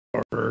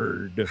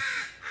Horde.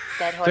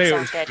 Dead Horde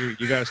sounds good.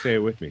 You gotta say it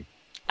with me.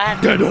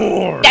 Dead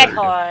Horde. Dead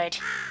Horde.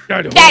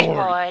 Dead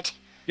Horde.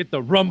 Get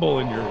the rumble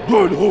in your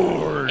Dead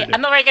Horde. Yeah,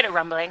 I'm not very good at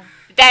rumbling.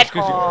 Dead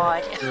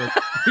Horde.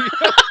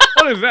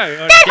 What is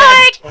that?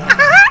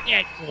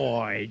 Dead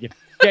Horde.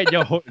 Dead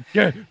Horde.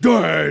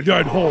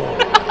 Dead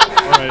Horde.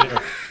 All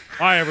right.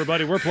 Hi,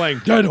 everybody. We're playing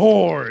Dead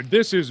Horde.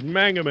 This is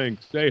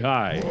Minx. Say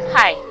hi.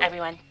 Hi,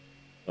 everyone.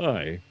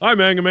 Hi. Hi,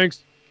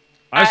 Minx.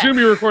 I assume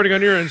you're recording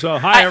on your end, so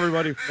hi,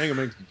 everybody.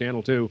 Minx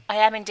channel 2. I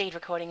am indeed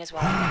recording as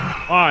well.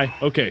 Hi.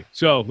 Okay,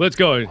 so let's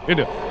go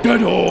into Dead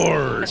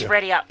Horde. Let's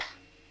ready up.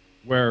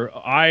 Where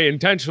I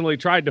intentionally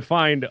tried to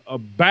find a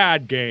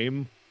bad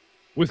game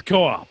with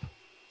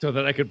so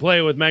that I could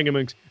play with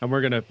Minx, and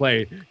we're going to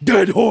play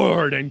Dead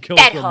Horde and kill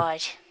Dead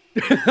Horde.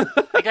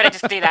 You gotta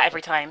just do that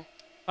every time.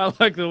 I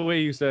like the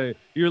way you say it.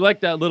 You're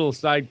like that little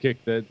sidekick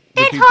that...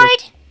 Dead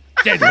Horde!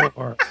 Dead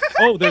Horde!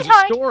 Oh, there's a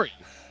story.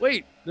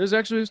 Wait, there's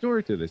actually a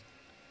story to this.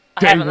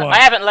 I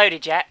haven't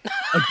loaded yet.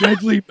 A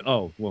deadly...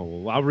 Oh,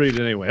 well, I'll read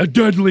it anyway. A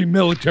deadly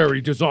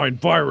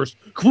military-designed virus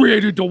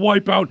created to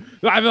wipe out...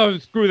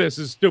 Screw this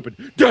is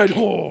stupid. Dead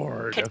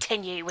Horde!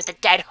 Continue with the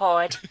Dead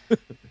Horde.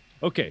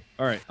 Okay,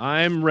 alright.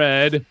 I'm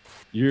red.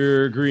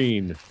 You're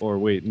green. Or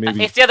wait,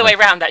 maybe... It's the other way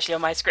around, actually,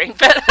 on my screen.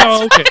 But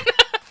oh, okay.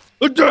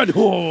 A Dead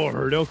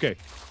Horde! Okay.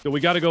 So we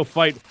gotta go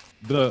fight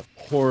the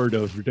Horde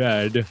of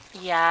Dead.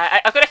 Yeah,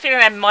 I've got a feeling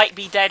there might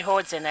be dead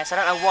hordes in this. I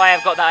don't know why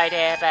I've got that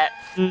idea, but...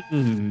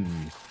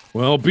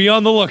 Well, be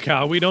on the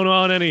lookout. We don't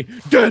want any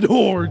dead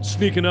hordes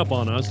sneaking up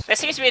on us. There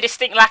seems to be a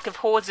distinct lack of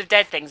hordes of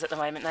dead things at the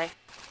moment, though.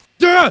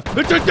 Yeah,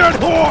 it's a dead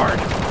horde!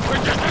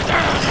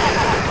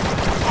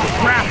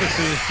 Graphics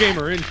in this game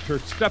are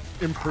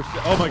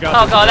oh my god.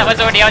 Oh god, that was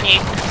already on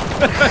you.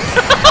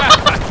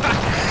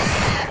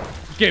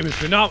 This game is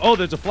phenomenal. Oh,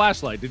 there's a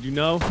flashlight. Did you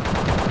know?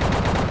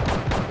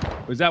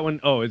 Was that one?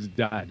 Oh, it's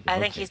died. I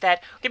think he's dead.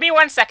 Give me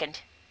 1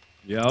 second.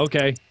 Yeah,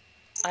 okay.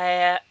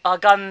 Our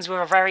guns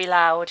were very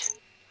loud.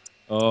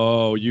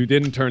 Oh, you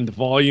didn't turn the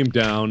volume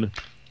down.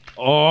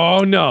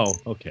 Oh, no.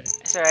 Okay.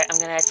 It's alright, I'm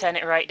gonna turn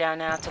it right down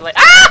now to like...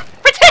 Ah!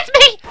 Protect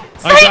me!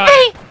 Save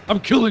me! I'm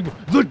killing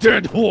the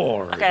dead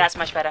horde! Okay, that's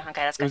much better.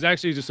 Okay, that's good. It was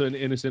actually just an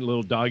innocent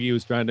little doggy who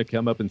was trying to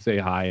come up and say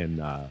hi,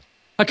 and I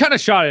kind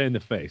of shot it in the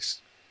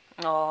face.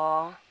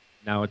 Aww.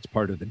 Now it's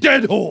part of the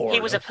dead horde!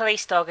 He was a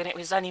police dog, and it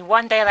was only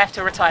 1 day left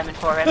to retirement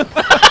for him.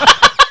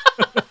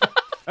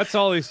 That's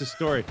always the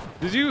story.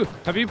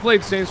 Have you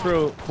played Saints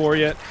Row 4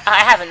 yet? I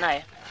haven't, no.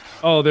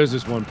 Oh, there's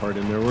this one part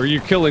in there where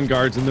you're killing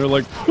guards and they're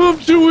like, I'm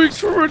 2 weeks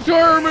from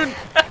retirement!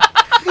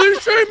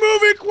 Please say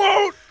movie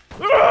quote!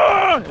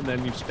 Ah! And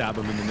then you stab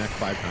them in the neck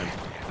 5 times.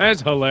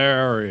 That's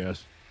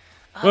hilarious.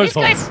 Oh, these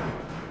guys...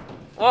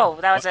 Whoa,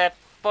 that was a...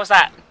 What was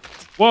that?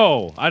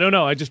 Whoa, I don't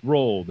know, I just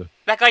rolled.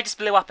 That guy just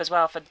blew up as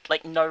well for,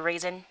 like, no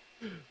reason.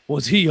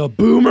 Was he a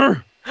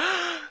boomer?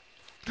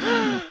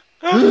 You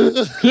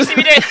see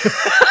me doing...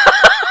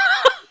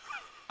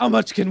 How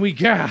much can we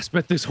gasp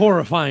at this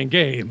horrifying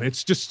game?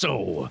 It's just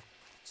so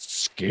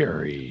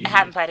scary. I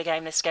haven't played a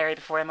game this scary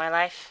before in my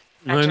life.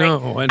 Actually. I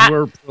know, and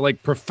we're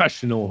like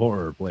professional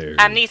horror players.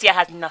 Amnesia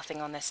has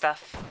nothing on this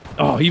stuff.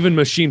 Oh, even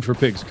Machine for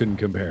Pigs couldn't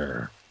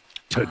compare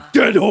to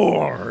Dead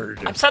Horde.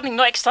 I'm suddenly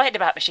not excited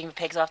about Machine for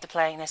Pigs after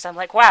playing this. I'm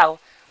like, wow,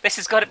 this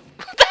has got...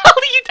 What the hell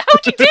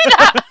how'd you do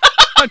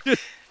that?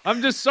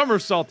 I'm just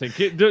somersaulting.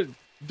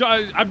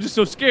 I'm just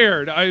so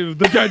scared.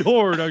 The Dead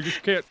Horde. I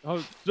just can't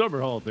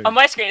somersaulting. On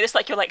my screen, it looks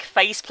like you're like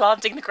face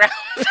planting the ground.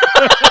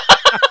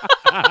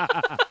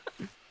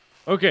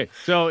 Okay,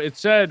 so it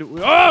said,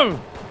 oh,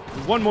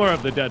 one more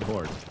of the Dead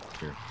Horde.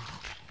 Here.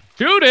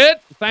 Shoot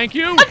it! Thank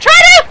you. I'm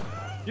trying to.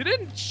 You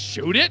didn't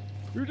shoot it.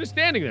 You were just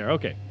standing there.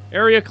 Okay,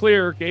 area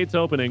clear. Gates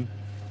opening.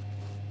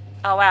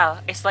 Oh wow,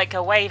 it's like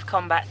a wave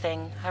combat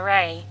thing.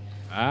 Hooray!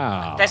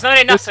 Wow. There's not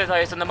enough of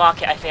those on the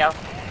market, I feel.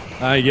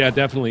 Yeah,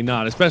 definitely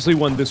not. Especially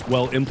one this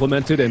well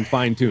implemented and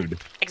fine-tuned.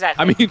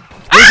 Exactly. I mean,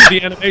 look at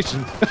the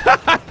animations.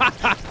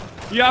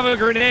 You have a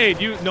grenade.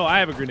 No, I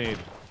have a grenade.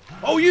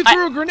 Oh, you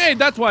threw a grenade.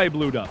 That's why I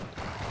blew up.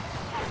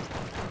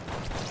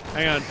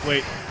 Hang on,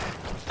 wait.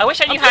 I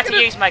wish I knew how to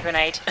use my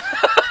grenade.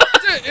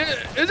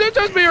 Is it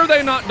just me or are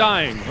they not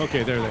dying?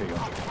 Okay, there you go.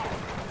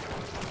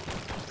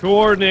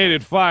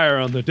 Coordinated fire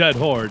on the Dead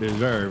Horde is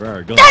very,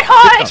 very good. Dead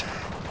Horde!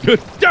 Good.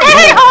 Dead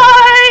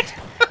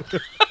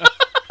Horde!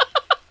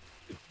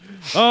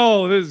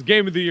 Oh, this is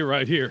game of the year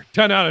right here.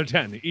 10 out of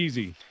 10.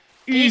 Easy.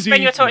 Can you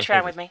spin your torch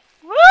around with me?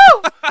 Woo!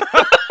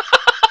 Oh,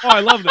 I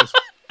love this.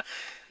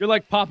 You're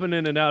like popping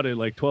in and out at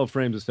like 12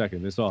 frames a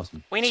second. It's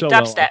awesome. We need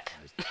dubstep.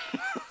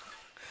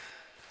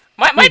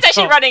 Mine's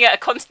actually running at a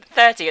constant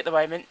 30 at the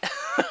moment,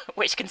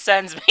 which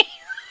concerns me.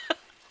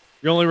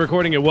 You're only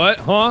recording at what?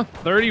 Huh?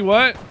 30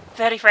 what?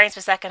 30 frames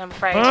per second, I'm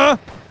afraid. Huh?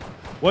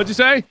 What'd you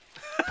say?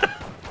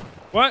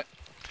 What?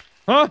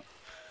 Huh?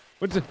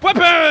 What's it?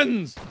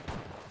 Weapons!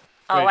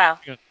 Oh, wait, wow.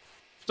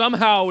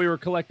 Somehow we were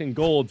collecting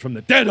gold from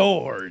the Dead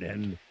Horde,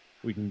 and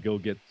we can go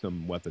get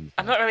some weapons.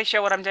 I'm not really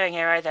sure what I'm doing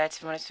here either,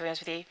 to be honest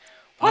with you.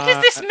 What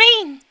does this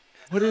mean?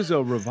 What is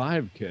a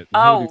revive kit?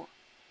 Oh.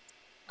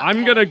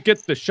 I'm gonna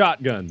get the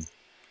shotgun.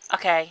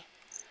 Okay.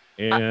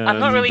 And I'm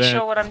not really then,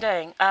 sure what I'm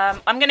doing.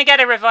 I'm gonna get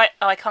a revive.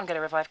 Oh, I can't get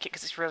a revive kit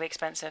because it's really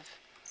expensive.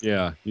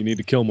 Yeah, you need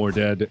to kill more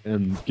dead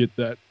and get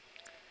that.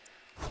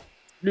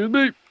 Excuse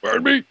me,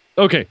 pardon me.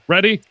 Okay,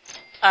 ready?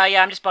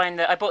 Yeah, I'm just buying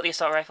I bought the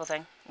assault rifle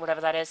thing,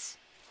 whatever that is.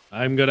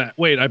 I'm gonna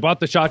wait. I bought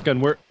the shotgun.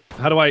 Where?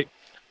 How do I?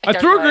 I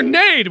don't threw a know.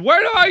 grenade.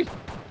 Where do I?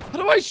 How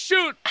do I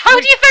shoot? How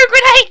do you throw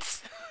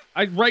grenades?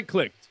 I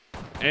right-clicked,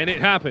 and it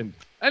happened.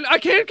 And I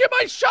can't get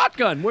my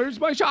shotgun. Where's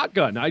my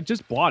shotgun? I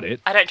just bought it.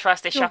 I don't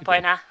trust this shop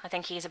owner. I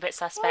think he's a bit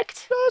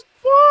suspect. I just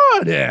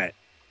bought it.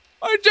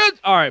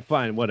 All right,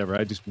 fine, whatever.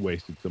 I just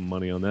wasted some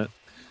money on that.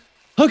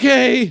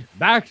 Okay,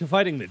 back to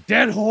fighting the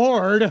dead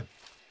horde.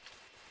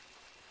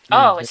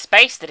 Oh, it's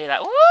space to do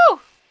that. Woo!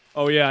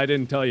 Oh yeah, I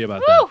didn't tell you about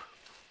Woo! that.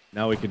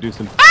 Now we can do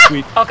some Ah!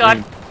 sweet. Oh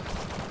god.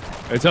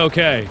 It's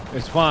okay.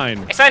 It's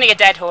fine. It's only a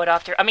dead horde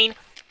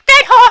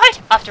dead horde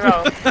after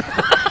all.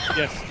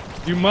 Yes.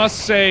 You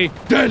must say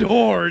dead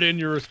horde in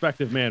your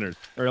respective manners,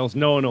 or else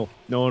no one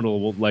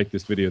will like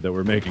this video that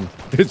we're making.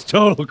 It's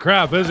total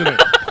crap, isn't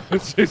it?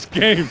 This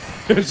game.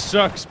 It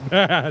sucks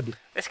bad.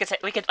 I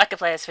could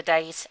play this for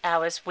days,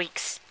 hours,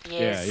 weeks,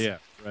 years. Yeah.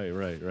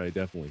 Right,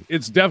 definitely.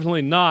 It's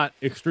definitely not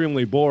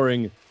extremely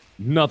boring,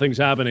 nothing's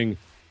happening,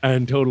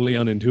 and totally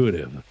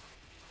unintuitive.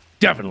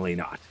 Definitely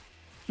not.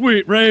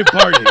 Sweet rave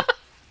party.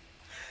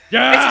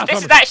 Yeah!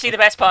 This is actually the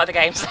best part of the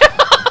game.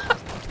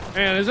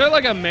 Man, is there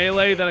like a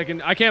melee that I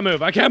can't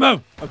move. Okay, Oh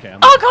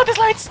god, there's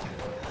lights!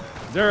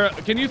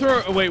 Can you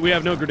throw... Oh, wait, we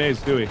have no grenades,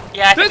 do we?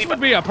 Yeah, this would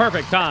be a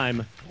perfect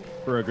time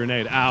for a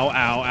grenade. Ow.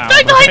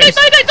 Die!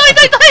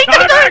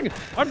 Diving!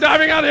 I'm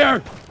diving out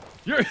of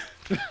here!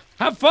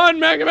 Have fun,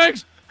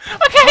 Markiplier!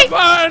 Okay! Have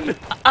fun!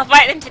 I'll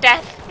fight them to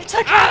death. It's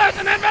okay. Ah,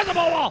 there's an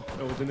invisible wall!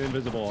 Oh, it's an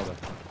invisible wall.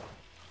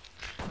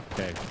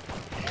 Okay.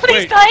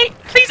 Please die!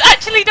 Please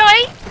actually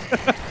die!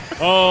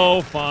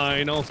 Oh,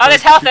 fine. Oh,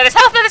 there's health there! Go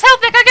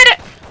get it!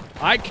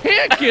 I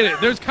can't get it!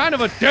 There's kind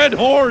of a dead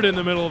horde in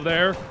the middle of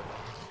there.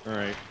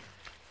 Alright.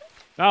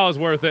 That was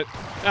worth it.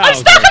 I'm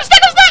stuck!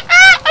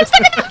 Ah! I'm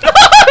stuck!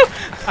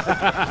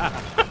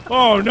 No!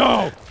 Oh,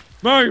 no!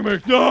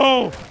 Markiplier,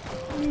 no!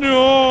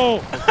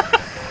 No!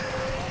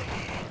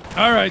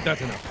 Alright, that's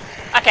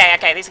enough.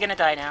 Okay, these are gonna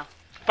die now.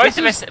 Both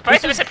of us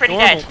are pretty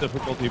dead.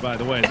 Difficulty, by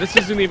the way. This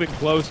isn't even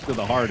close to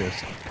the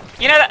hardest.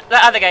 You know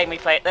that other game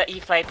that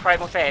you played,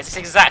 Primal Fears? It's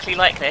exactly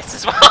like this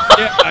as well.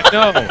 Yeah, I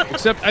know.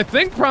 Except I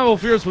think Primal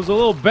Fears was a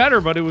little better,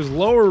 but it was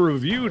lower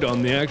reviewed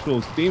on the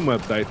actual Steam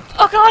website.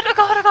 Oh god!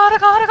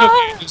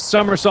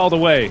 Somersault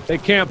away. They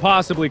can't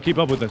possibly keep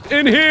up with us.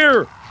 In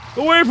here!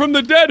 Away from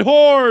the dead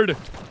horde!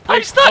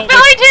 I'm stuck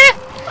behind here!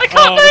 I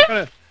can't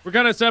move! We're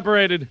kind of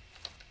separated.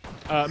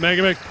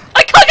 Markiplier.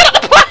 I can't get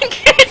up the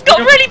plank! It's got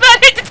really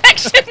bad hit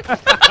detection!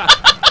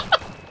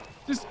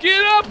 Just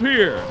get up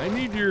here! I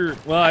need your...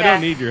 Well, I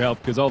don't need your help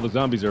because all the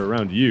zombies are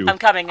around you. I'm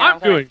coming now. I'm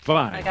doing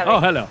fine.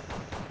 Oh, hello.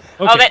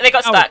 Okay. Oh, they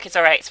got stuck. It's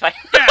alright. It's fine.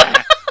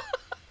 Yeah.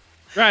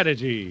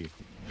 Strategy.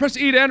 Press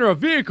E to enter a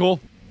vehicle.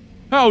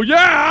 Oh,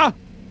 yeah!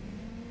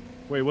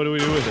 Wait, what do we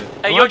do with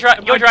it?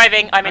 You're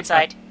driving. I'm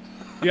inside.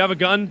 Do you have a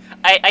gun?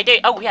 I do.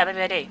 Oh, yeah,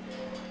 maybe I do.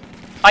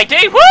 I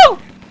do. Woo!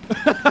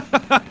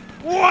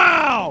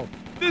 Wow!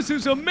 This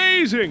is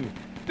amazing!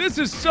 This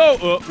is so...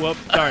 whoops.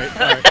 Sorry.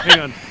 Hang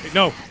on.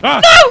 No. Ah,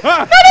 no!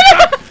 Ah,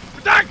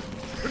 no!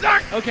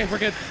 Protect! Okay, we're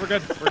good.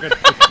 Okay.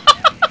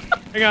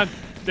 Hang on.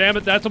 Damn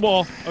it, that's a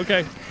wall.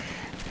 Okay.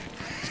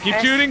 Just keep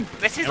shooting.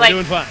 This is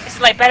doing fine. This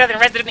is like better than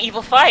Resident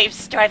Evil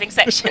 5's driving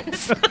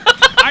sections.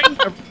 I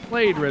never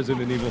played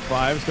Resident Evil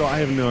 5, so I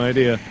have no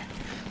idea.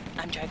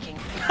 I'm joking.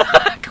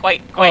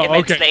 quite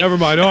immensely. Okay. Never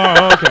mind.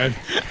 Oh, okay.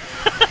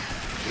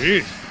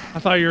 Jeez. I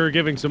thought you were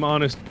giving some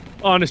honest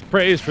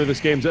praise for this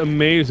game's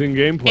amazing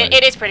gameplay.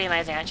 It is pretty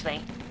amazing,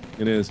 actually.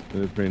 It is.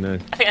 It is pretty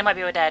nice. I think they might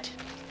be all dead.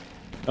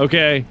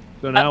 Okay.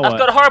 So now what? I've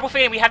got a horrible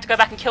feeling we have to go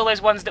back and kill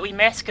those ones that we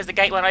missed because the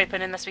gate won't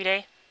open in this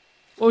video.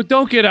 Well,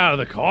 don't get out of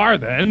the car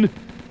then.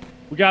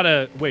 We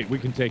gotta wait. We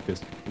can take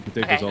this. We can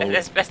take this all.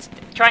 Let's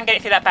try and get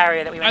it through that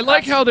barrier that we went I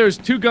like past. how there's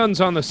two guns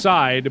on the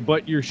side,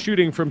 but you're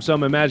shooting from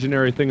some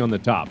imaginary thing on the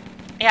top.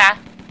 Yeah.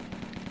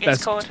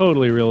 That's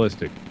totally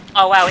realistic.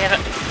 Oh wow, we have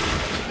it.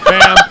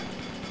 Bam.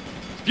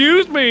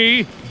 Excuse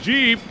me,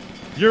 Jeep.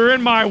 You're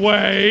in my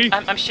way.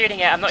 I'm shooting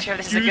it. I'm not sure if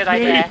this is a good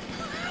idea.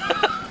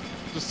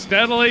 Just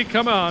steadily.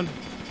 Come on.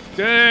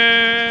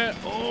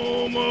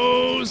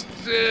 Almost.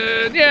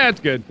 Yeah, it's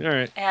good. All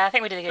right. Yeah, I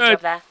think we did a good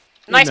job there.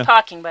 Nice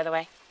parking, by the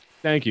way.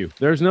 Thank you.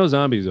 There's no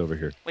zombies over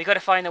here. We got to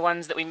find the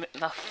ones that we...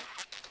 No.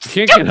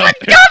 You can't get up.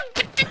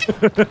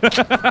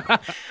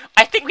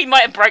 I think we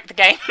might have broke the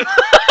game.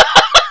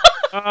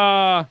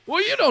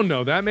 Well, you don't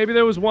know that. Maybe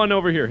there was one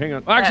over here. Hang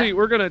on. Actually,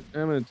 we're gonna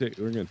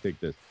take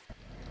this.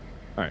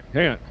 All right,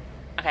 hang on.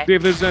 Okay. See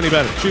if this is any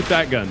better. Shoot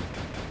that gun.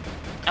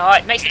 Oh,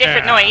 it makes a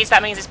different noise.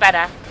 That means it's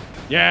better.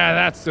 Yeah,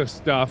 that's the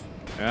stuff.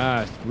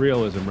 Ah, it's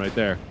realism right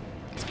there.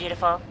 It's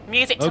beautiful.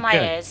 Music to my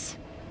ears.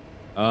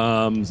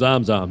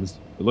 Zomzoms.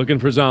 We're looking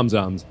for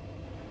zomzoms.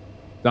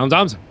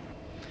 Zomzoms?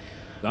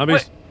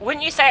 Zombies?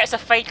 Wouldn't you say it's a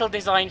fatal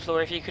design flaw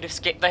if you could have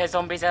skipped the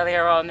zombies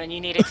earlier on and you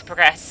needed to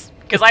progress?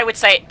 Because I would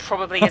say it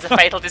probably is a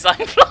fatal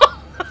design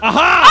flaw.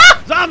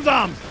 Aha!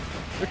 Zomzoms!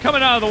 They're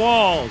coming out of the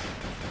walls.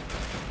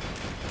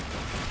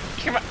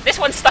 This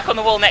one's stuck on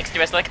the wall next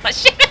to us, like, oh,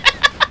 shit.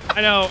 I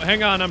know.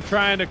 Hang on. I'm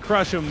trying to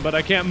crush them, but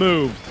I can't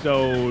move.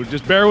 So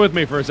just bear with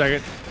me for a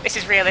second. This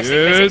is realistic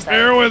Just physics,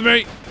 bear with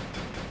me.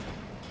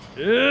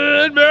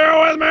 Just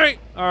bear with me.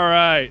 All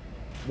right.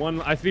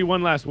 I see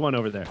one last one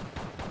over there.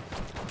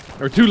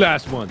 Or two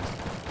last ones.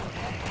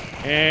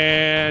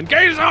 And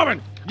gate is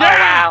open.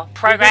 Yeah! Oh, wow.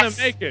 Progress. We're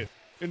gonna make it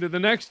into the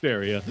next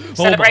area.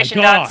 Celebration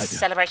oh my God. dance.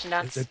 Celebration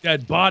dance. There's a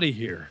dead body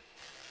here.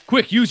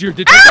 Quick, use your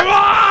detective.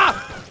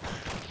 Ah!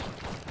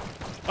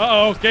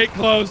 Uh-oh, gate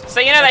closed. So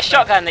you know that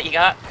shotgun that you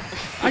got?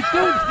 I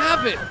don't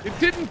have it. It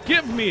didn't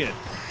give me it.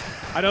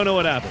 I don't know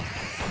what happened.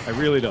 I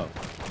really don't.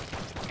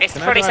 It's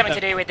probably something to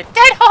do with the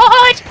Dead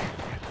Horde.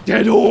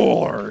 Dead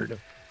Horde.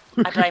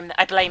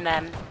 I blame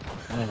them.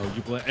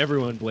 Oh,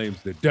 everyone blames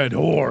the Dead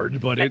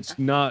Horde, but it's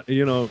not.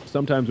 You know,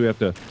 sometimes we have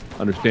to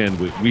understand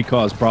we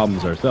cause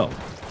problems ourselves.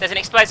 There's an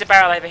explosive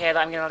barrel over here that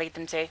I'm going to lead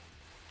them to.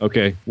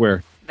 Okay,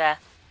 where? There.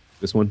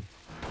 This one.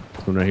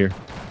 This one right here.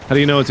 How do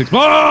you know it's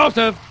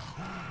explosive?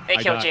 They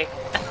killed you.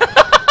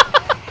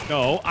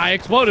 No, I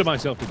exploded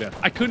myself to death.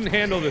 I couldn't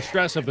handle the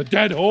stress of the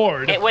Dead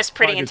Horde. It was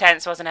pretty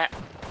intense, wasn't it?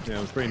 Yeah,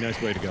 it was a pretty nice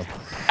way to go.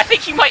 I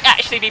think you might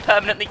actually be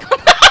permanently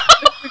gone.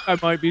 I think I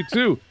might be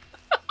too.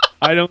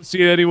 I don't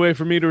see any way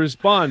for me to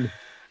respond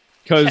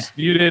because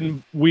we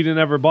didn't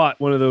ever bought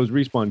one of those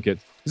respawn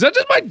kits. Is that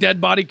just my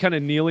dead body kind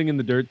of kneeling in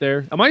the dirt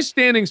there? Am I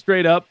standing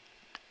straight up?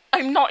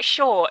 I'm not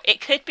sure. It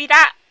could be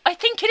that. I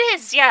think it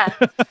is, yeah.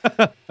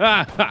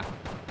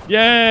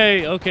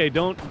 Yay! Okay,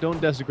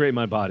 don't desecrate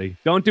my body.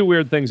 Don't do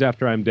weird things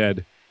after I'm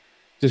dead.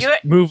 Just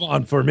move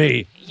on for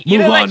me. You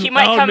look like you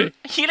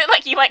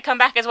might come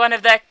back as one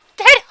of the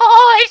Dead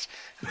Horde.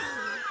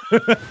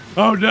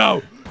 Oh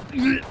no!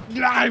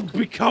 I've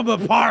become a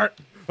part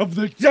of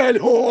the Dead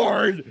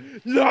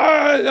Horde.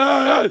 Okay,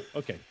 all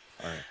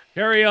right.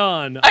 Carry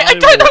on. I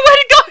don't know where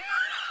to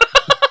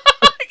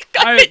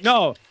go.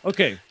 No.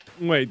 Okay.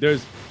 Wait.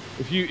 There's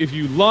if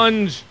you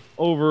lunge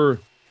over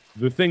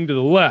the thing to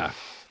the left.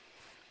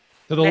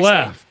 To the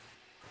left.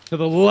 To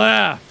the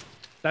left.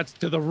 That's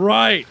to the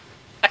right.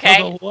 Okay.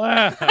 To the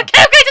left. Okay,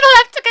 I'm going to the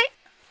left. Okay.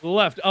 To the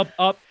left.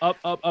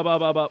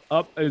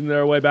 Up. Isn't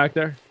there a way back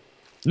there?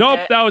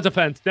 Nope, that was a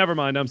fence. Never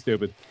mind. I'm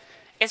stupid.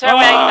 Is there a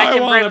way I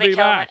can brutally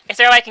kill Is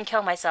there a way I can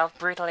kill myself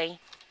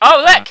brutally?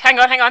 Oh, look! Hang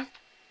on.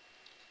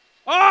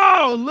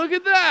 Oh, look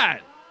at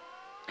that!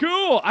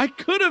 Cool. I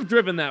could have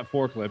driven that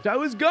forklift. I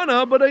was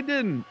gonna, but I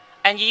didn't.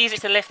 And you use it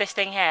to lift this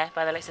thing here,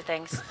 by the looks of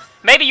things.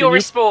 Maybe you'll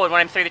respawn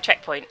when I'm through the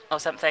checkpoint or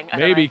something.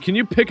 Maybe. Can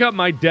you pick up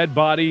my dead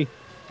body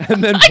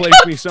and then place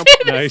me somewhere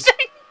nice?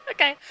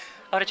 Okay.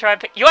 I want to try and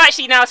pick... You're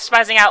actually now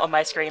spazzing out on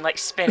my screen, like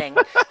spinning.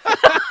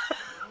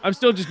 I'm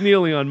still just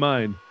kneeling on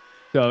mine.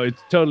 So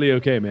it's totally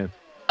okay, man.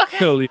 Okay.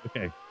 Totally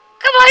okay.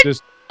 Come on!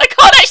 I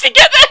can't actually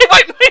get there! It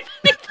won't move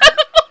any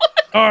further.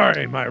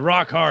 Sorry, my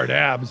rock-hard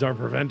abs are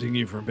preventing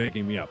you from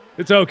picking me up.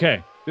 It's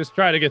okay. Just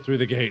try to get through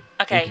the gate.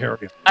 Okay.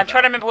 I'm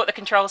trying to remember what the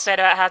controls said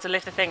about how to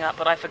lift the thing up,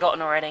 but I've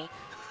forgotten already.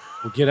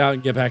 Well, get out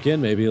and get back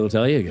in. Maybe it'll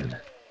tell you again.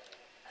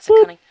 That's a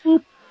cunning.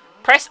 Boop.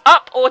 Press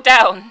up or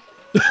down.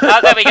 Oh,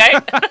 there we go.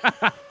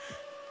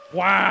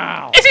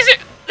 Wow. This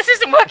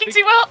isn't working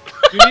too well.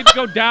 You need to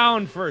go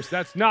down first.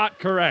 That's not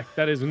correct.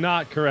 That is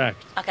not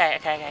correct. Okay.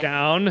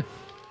 Down.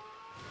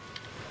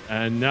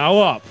 And now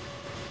up.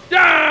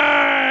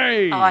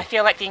 Yay! Oh, I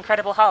feel like the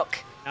Incredible Hulk.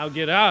 Now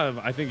get out of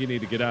it. I think you need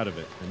to get out of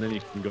it, and then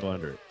you can go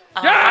under it.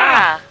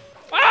 Yeah!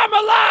 I'm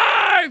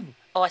alive!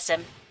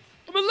 Awesome.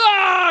 I'm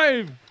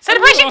alive!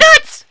 Celebration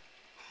dance!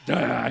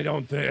 I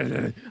don't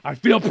think... I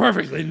feel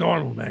perfectly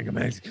normal,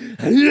 Minx.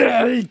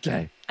 I think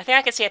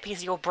I can see a piece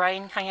of your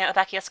brain hanging out the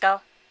back of your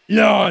skull.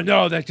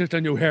 No, that's just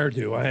a new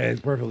hairdo. It's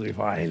perfectly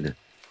fine.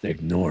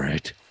 Ignore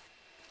it.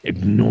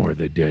 Ignore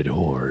the Dead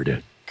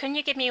Horde. Can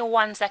you give me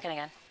 1 second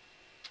again?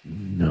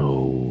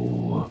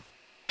 No.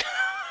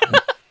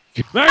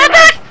 I'm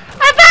back!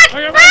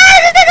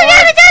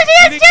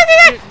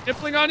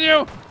 Nippling on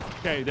you?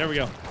 Okay, there we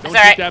go. Don't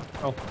shoot that.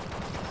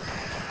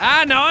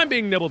 Now I'm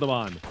being nibbled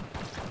on.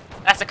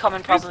 That's a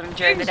common problem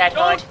during the Dead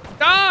Horde.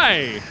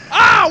 Die!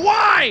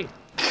 Why?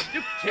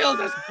 You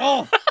killed us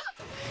both.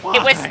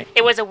 Why?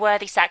 It was a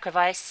worthy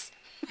sacrifice.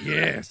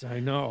 Yes,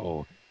 I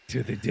know.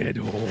 To the Dead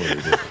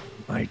Horde,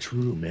 my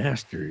true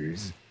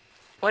masters.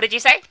 What did you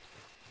say?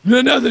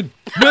 No, nothing.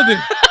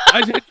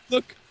 I said,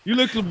 you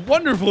look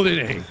wonderful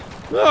today.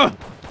 Oh.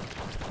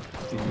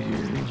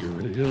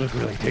 You look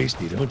really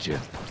tasty, don't you?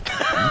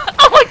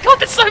 Oh my God,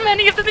 there's so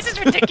many of them. This is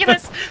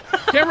ridiculous.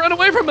 Can't run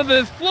away from it.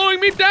 It's slowing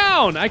me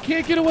down. I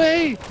can't get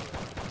away.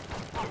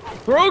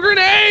 Throw a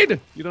grenade.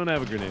 You don't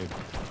have a grenade.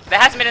 There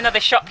hasn't been another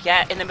shop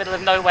yet in the middle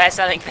of nowhere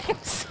selling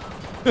things.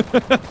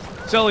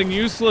 Selling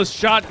useless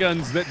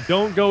shotguns that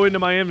don't go into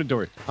my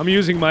inventory. I'm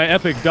using my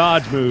epic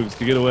dodge moves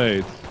to get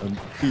away. I'm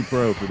too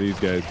pro for these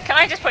guys. Can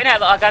I just point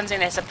out that our guns in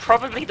this are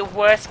probably the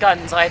worst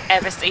guns I've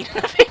ever seen in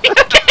a video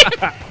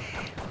game?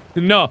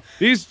 No,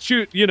 these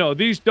shoot,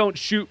 these don't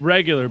shoot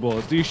regular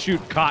bullets. These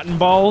shoot cotton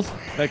balls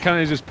that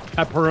kind of just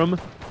pepper them.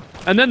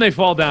 And then they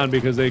fall down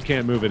because they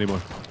can't move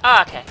anymore.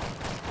 Oh, okay.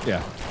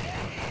 Yeah.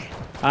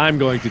 I'm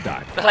going to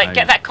die. Like,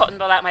 get that cotton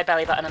ball out my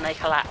belly button and they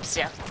collapse,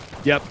 yeah.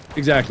 Yep,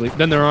 exactly.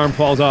 Then their arm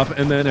falls off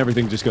and then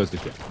everything just goes to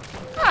shit.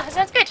 Ah, that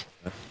sounds good.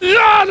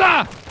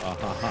 Yada!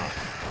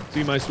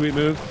 See my sweet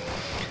move?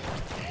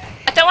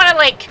 I don't want to,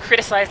 like,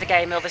 criticize the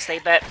game, obviously,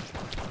 but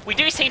we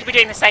do seem to be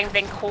doing the same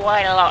thing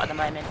quite a lot at the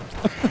moment.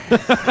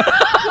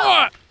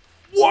 What?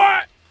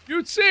 What?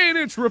 You're saying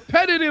it's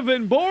repetitive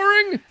and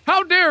boring?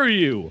 How dare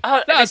you?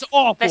 Oh, that's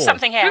awful. There's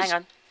something here, hang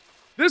on.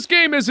 This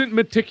game isn't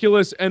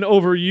meticulous and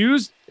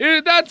overused.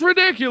 That's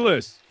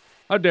ridiculous.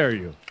 How dare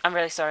you? I'm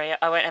really sorry.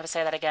 I won't ever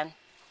say that again.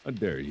 How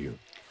dare you?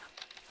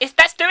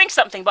 That's doing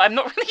something, but I'm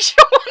not really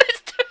sure what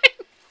it's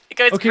doing. It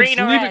goes green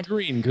so or leave red. it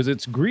green, because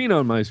it's green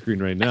on my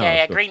screen right now. Okay,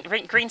 yeah,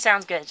 so. green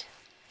sounds good.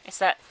 It's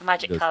that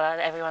magic colour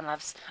that everyone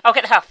loves. Oh,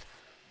 get the health.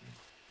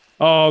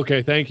 Oh,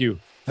 okay, thank you.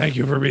 Thank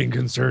you for being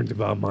concerned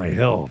about my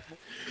health.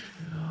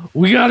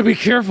 We gotta be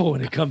careful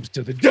when it comes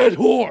to the dead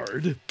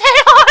horde. Dead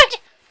horde!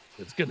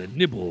 It's gonna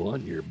nibble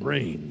on your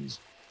brains.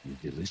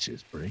 Your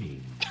delicious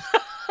brains.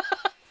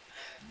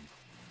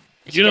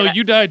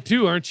 You died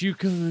too, aren't you?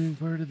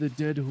 Part of the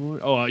dead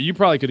horde. Oh, you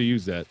probably could have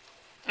used that.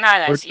 No.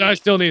 Or I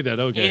still need that.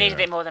 Okay. You needed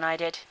it more than I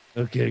did.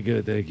 Okay,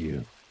 good. Thank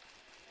you.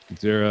 Is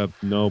there a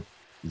nope?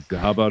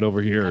 How about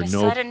over here? A Nope.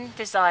 sudden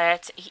desire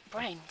to eat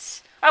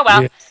brains. Oh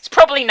well, it's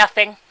probably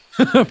nothing.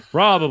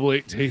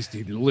 Probably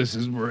tasty,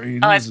 delicious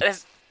brains. Oh,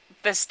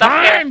 there's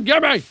stuff here.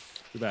 Get me!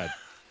 Too bad.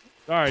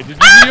 Sorry, did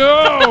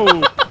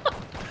you?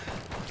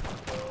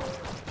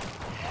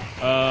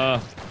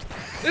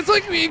 It's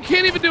like you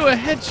can't even do a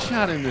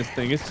headshot in this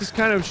thing. It's just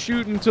kind of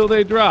shoot until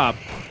they drop.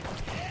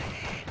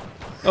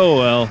 Oh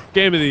well,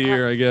 game of the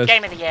year, I guess.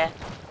 Game of the year.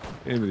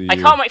 Game of the year. I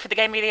can't wait for the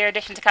Game of the Year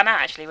edition to come out,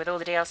 actually, with all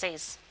the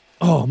DLCs.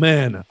 Oh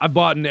man, I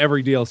bought in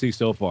every DLC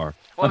so far.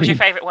 What was your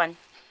favorite one?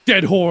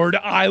 Dead Horde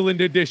Island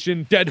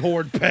Edition, Dead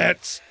Horde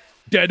Pets,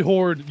 Dead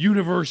Horde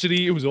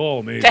University. It was all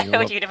amazing. Dead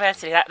Horde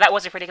University. That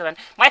was a pretty good one.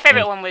 My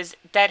favorite one was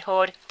Dead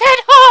Horde. Dead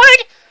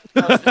Horde!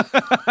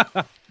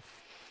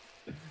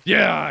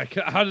 Yeah,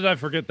 how did I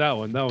forget that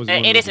one? That was.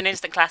 It is an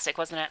instant classic,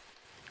 wasn't it?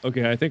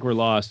 Okay, I think we're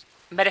lost.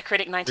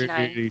 Metacritic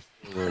 99.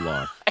 We're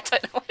lost. I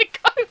don't know where to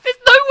go. There's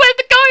nowhere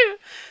to go.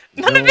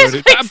 None of this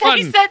makes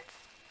any sense.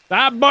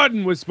 That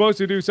button was supposed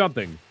to do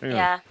something. Hang on.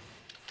 Yeah.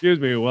 Excuse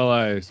me while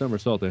I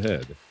somersault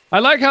ahead. I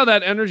like how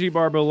that energy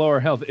bar below our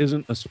health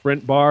isn't a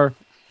sprint bar.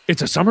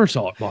 It's a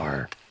somersault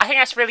bar. I think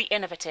that's really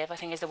innovative, I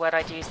think is the word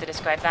I'd use to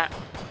describe that.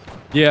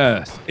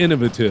 Yes,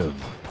 innovative.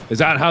 Is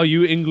that how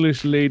you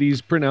English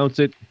ladies pronounce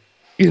it?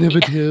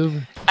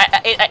 Innovative?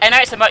 I know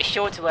it's a much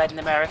shorter word in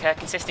America,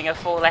 consisting of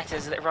 4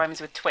 letters that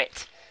rhymes with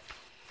twit.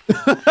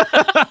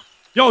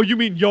 Yo, you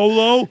mean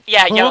YOLO?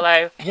 Yeah, huh?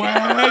 YOLO.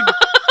 Wag?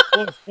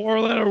 Well,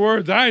 4-letter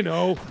words I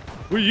know.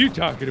 What are you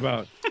talking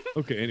about?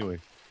 Okay, anyway.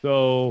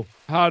 So,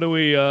 how do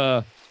we,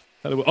 oh,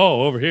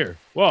 over here.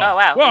 Whoa. Oh,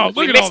 wow. Whoa,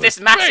 we missed this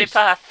massive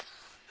path.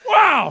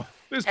 Wow,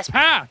 this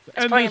path.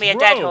 There's probably a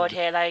dead horde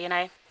here, though, you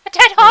know. A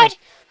dead horde!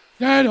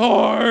 Dead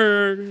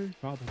horde!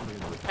 Probably.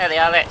 There they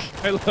are, look.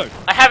 Hey, look.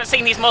 I haven't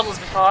seen these models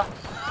before.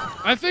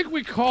 I think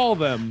we call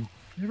them,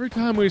 every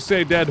time we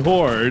say dead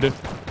horde,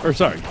 or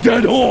sorry,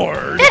 dead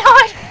horde! Dead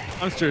horde!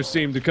 Monsters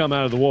seem to come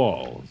out of the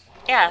walls.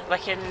 Yeah,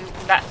 like in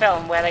that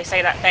film where they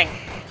say that thing.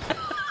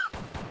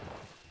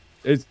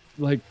 It's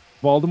like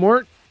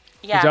Voldemort?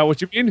 Yeah. Is that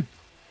what you mean?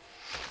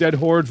 Dead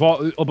horde,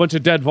 a bunch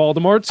of dead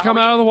Voldemorts come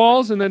out of the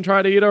walls and then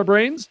try to eat our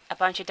brains? A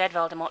bunch of dead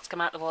Voldemorts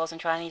come out the walls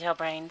and try and eat our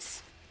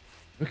brains.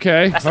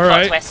 Okay, that's the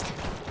plot twist.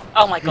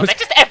 Oh my god, they're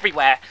just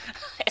everywhere.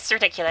 It's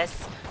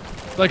ridiculous.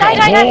 Like a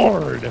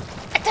horde.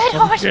 A dead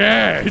horde.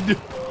 Dead.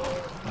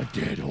 A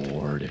dead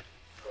horde.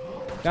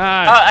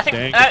 God, oh, I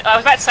think I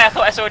was about to say I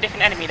thought I saw a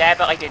different enemy there,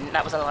 but I didn't.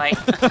 That was a lie.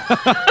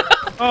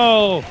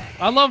 Oh,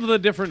 I love the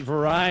different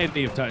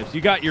variety of types.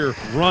 You got your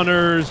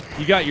runners,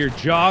 you got your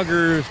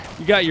joggers,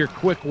 you got your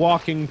quick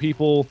walking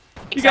people,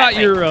 you got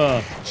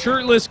your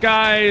shirtless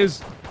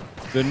guys,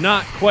 the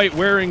not quite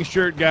wearing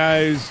shirt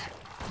guys,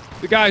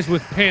 the guys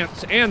with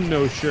pants and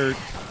no shirt.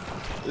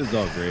 This is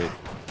all great.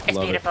 It's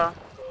beautiful.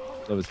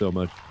 Love it so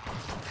much.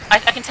 I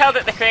can tell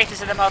that the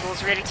creators of the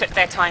models really took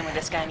their time with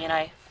this game, you know,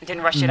 and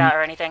didn't rush it out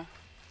or anything.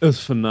 It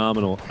was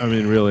phenomenal. I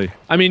mean, really.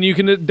 I mean, you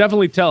can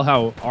definitely tell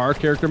how our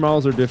character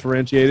models are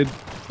differentiated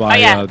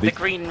by the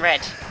green and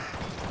red.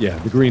 Yeah,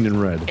 the green and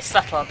red. It's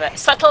subtle,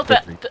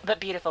 but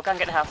beautiful. Go and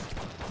get the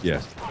health.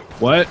 Yes.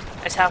 What?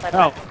 It's health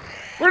everywhere.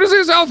 Where does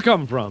his health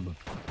come from?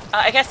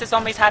 I guess the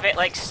zombies have it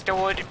like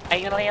stored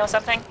anally or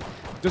something.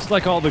 Just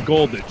like all the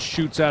gold that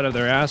shoots out of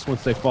their ass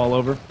once they fall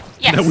over.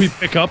 Yes. That we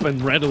pick up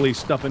and readily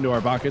stuff into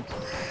our pockets.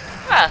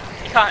 Well,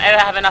 you can't ever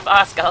have enough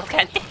arse gold,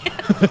 can you?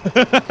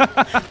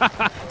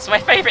 It's my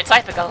favourite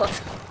type of gold.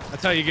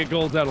 That's how you get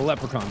golds out of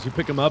leprechauns. You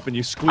pick them up and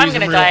you squeeze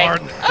them real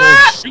hard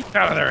and shoot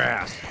out of their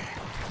ass.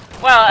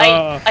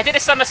 Well, I did a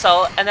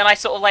somersault and then I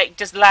sort of like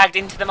just lagged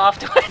into them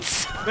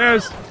afterwards.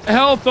 There's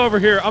health over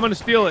here. I'm going to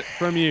steal it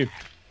from you.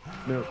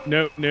 No,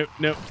 no, no,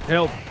 no.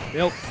 Help,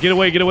 help. Get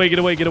away, get away, get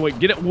away, get away,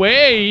 get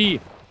away.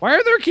 Why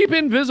are there keep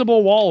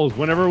invisible walls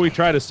whenever we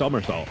try to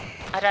somersault?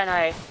 I don't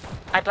know.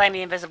 I blame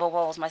the invisible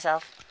walls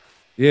myself.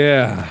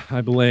 Yeah,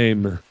 I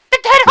blame The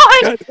dead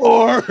horde! Dead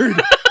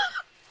Horde!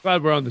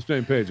 Glad we're on the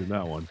same page on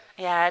that one.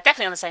 Yeah,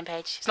 definitely on the same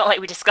page. It's not like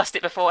we discussed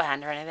it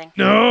beforehand or anything.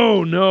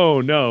 No, no,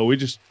 no. We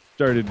just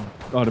started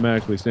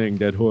automatically saying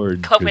Dead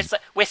Horde. God,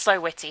 we're so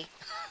witty.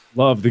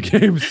 Love the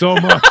game so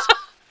much.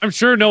 I'm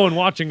sure no one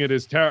watching it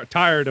is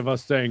tired of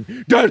us saying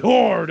Dead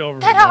Horde over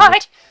Dead and over.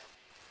 horde!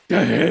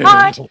 Dead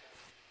Horde!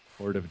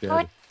 Horde of Dead.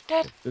 Horde,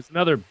 dead.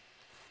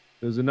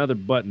 There's another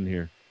button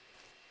here.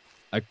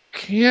 I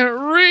can't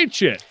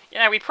reach it.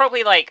 Yeah, we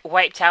probably like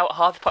wiped out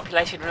half the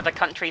population of another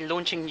country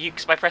launching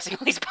nukes by pressing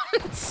all these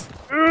buttons.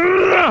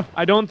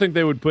 I don't think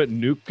they would put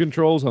nuke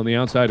controls on the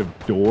outside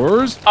of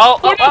doors. Oh,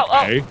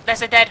 Okay.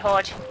 there's a dead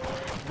horde.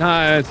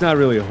 Nah, it's not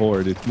really a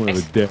horde. It's more of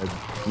a dead.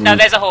 No,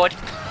 there's a horde.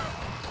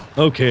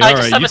 Okay, I all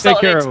just right. You take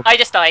care somersaulted. of. I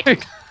just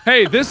died.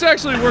 Hey, this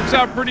actually works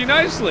out pretty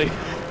nicely.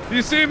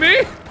 You see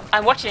me?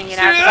 I'm watching you See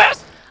now. that?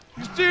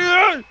 You see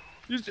that?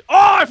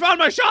 Oh, I found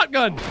my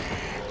shotgun.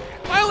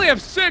 I only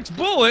have 6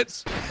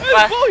 bullets.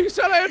 That's bull. You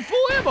said I had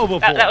full ammo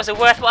before. That was a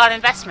worthwhile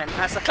investment.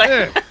 That's the claim.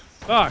 Yeah,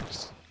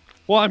 sucks.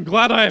 Well, I'm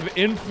glad I have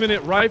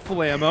infinite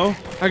rifle ammo.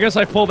 I guess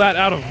I pulled that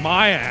out of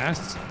my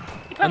ass.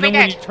 And then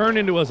when you turn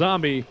into a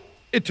zombie,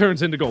 it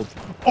turns into gold.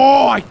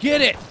 Oh, I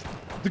get it.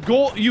 The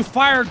gold. You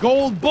fire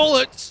gold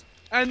bullets,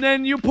 and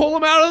then you pull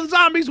them out of the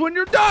zombies when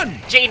you're done.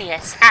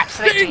 Genius.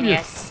 Absolute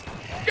genius.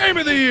 Game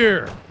of the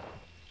year.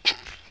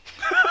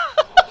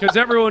 Because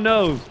everyone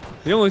knows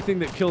the only thing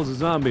that kills a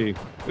zombie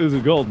is a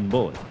golden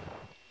bullet.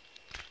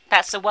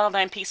 That's a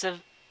well-known piece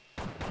of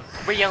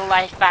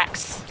real-life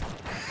facts.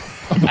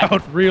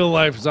 About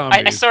real-life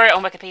zombies. I saw it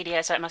on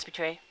Wikipedia, so it must be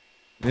true.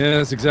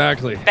 Yes,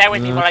 exactly. Bear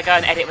with me while I go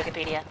and edit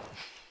Wikipedia.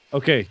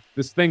 Okay,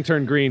 this thing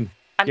turned green.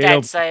 I'm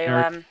dead, so,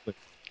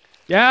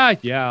 Yeah,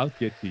 I'll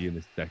get to you in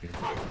a second.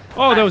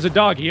 Oh, there was a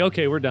doggy.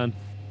 Okay, we're done.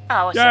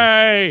 Oh, awesome.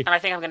 Yay! And I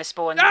think I'm going to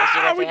spawn as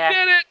you go We through here.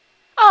 did it!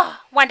 Oh,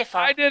 wonderful.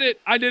 I did it.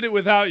 I did it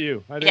without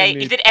you. Yeah,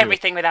 you did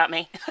everything without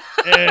me.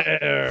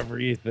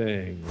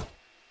 Everything.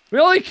 We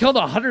only killed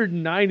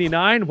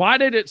 199. Why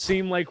did it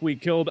seem like we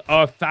killed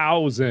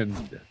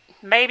 1,000?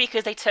 Maybe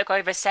because they took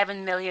over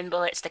 7 million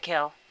bullets to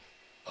kill.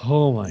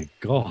 Oh my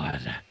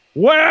god.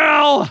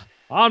 Well,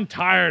 I'm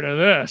tired of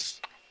this.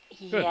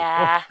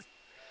 Yeah.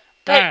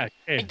 But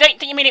don't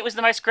think you mean it was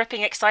the most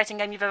gripping, exciting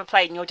game you've ever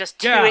played, and you're just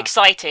too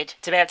excited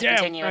to be able to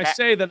continue with it? When I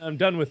say that I'm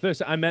done with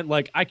this, I meant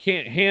like I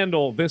can't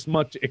handle this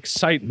much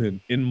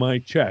excitement in my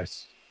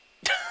chest.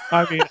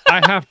 I mean,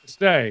 I have to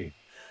say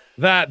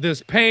that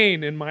this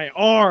pain in my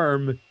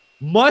arm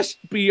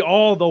must be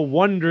all the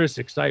wondrous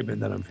excitement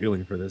that I'm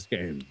feeling for this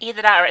game.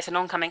 Either that or it's an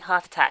oncoming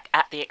heart attack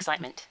at the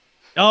excitement.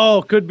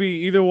 Oh, could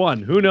be either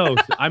one. Who knows?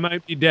 I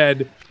might be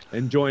dead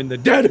and join the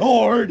Dead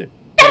Horde.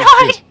 Dead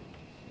Horde!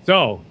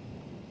 So,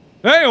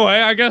 anyway,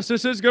 I guess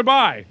this is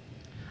goodbye.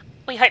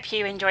 We hope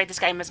you enjoyed this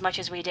game as much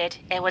as we did.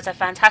 It was a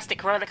fantastic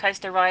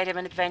rollercoaster ride of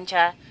an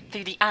adventure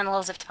through the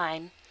annals of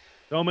time.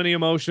 So many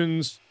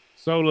emotions,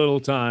 so little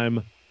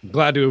time. I'm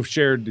glad to have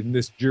shared in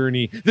this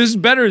journey. This is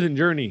better than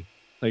Journey.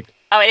 Like,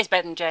 oh, it is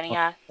better than Journey,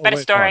 yeah. Better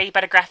story,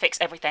 better graphics,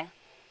 everything.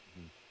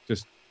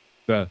 Just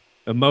the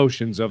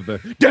emotions of the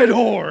Dead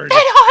Horde.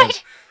 Dead Horde!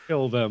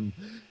 Kill them.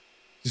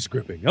 Just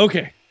gripping.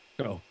 Okay,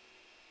 so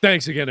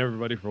thanks again,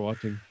 everybody, for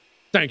watching.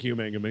 Thank you,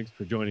 Minx,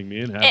 for joining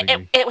me and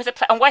having me. It was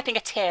I'm wiping a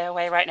tear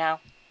away right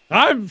now.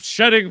 I'm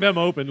shedding them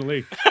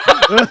openly.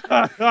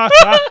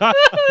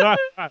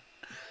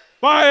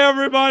 Bye,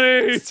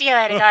 everybody. See you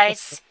later,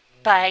 guys.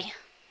 Bye.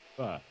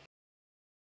 Bye.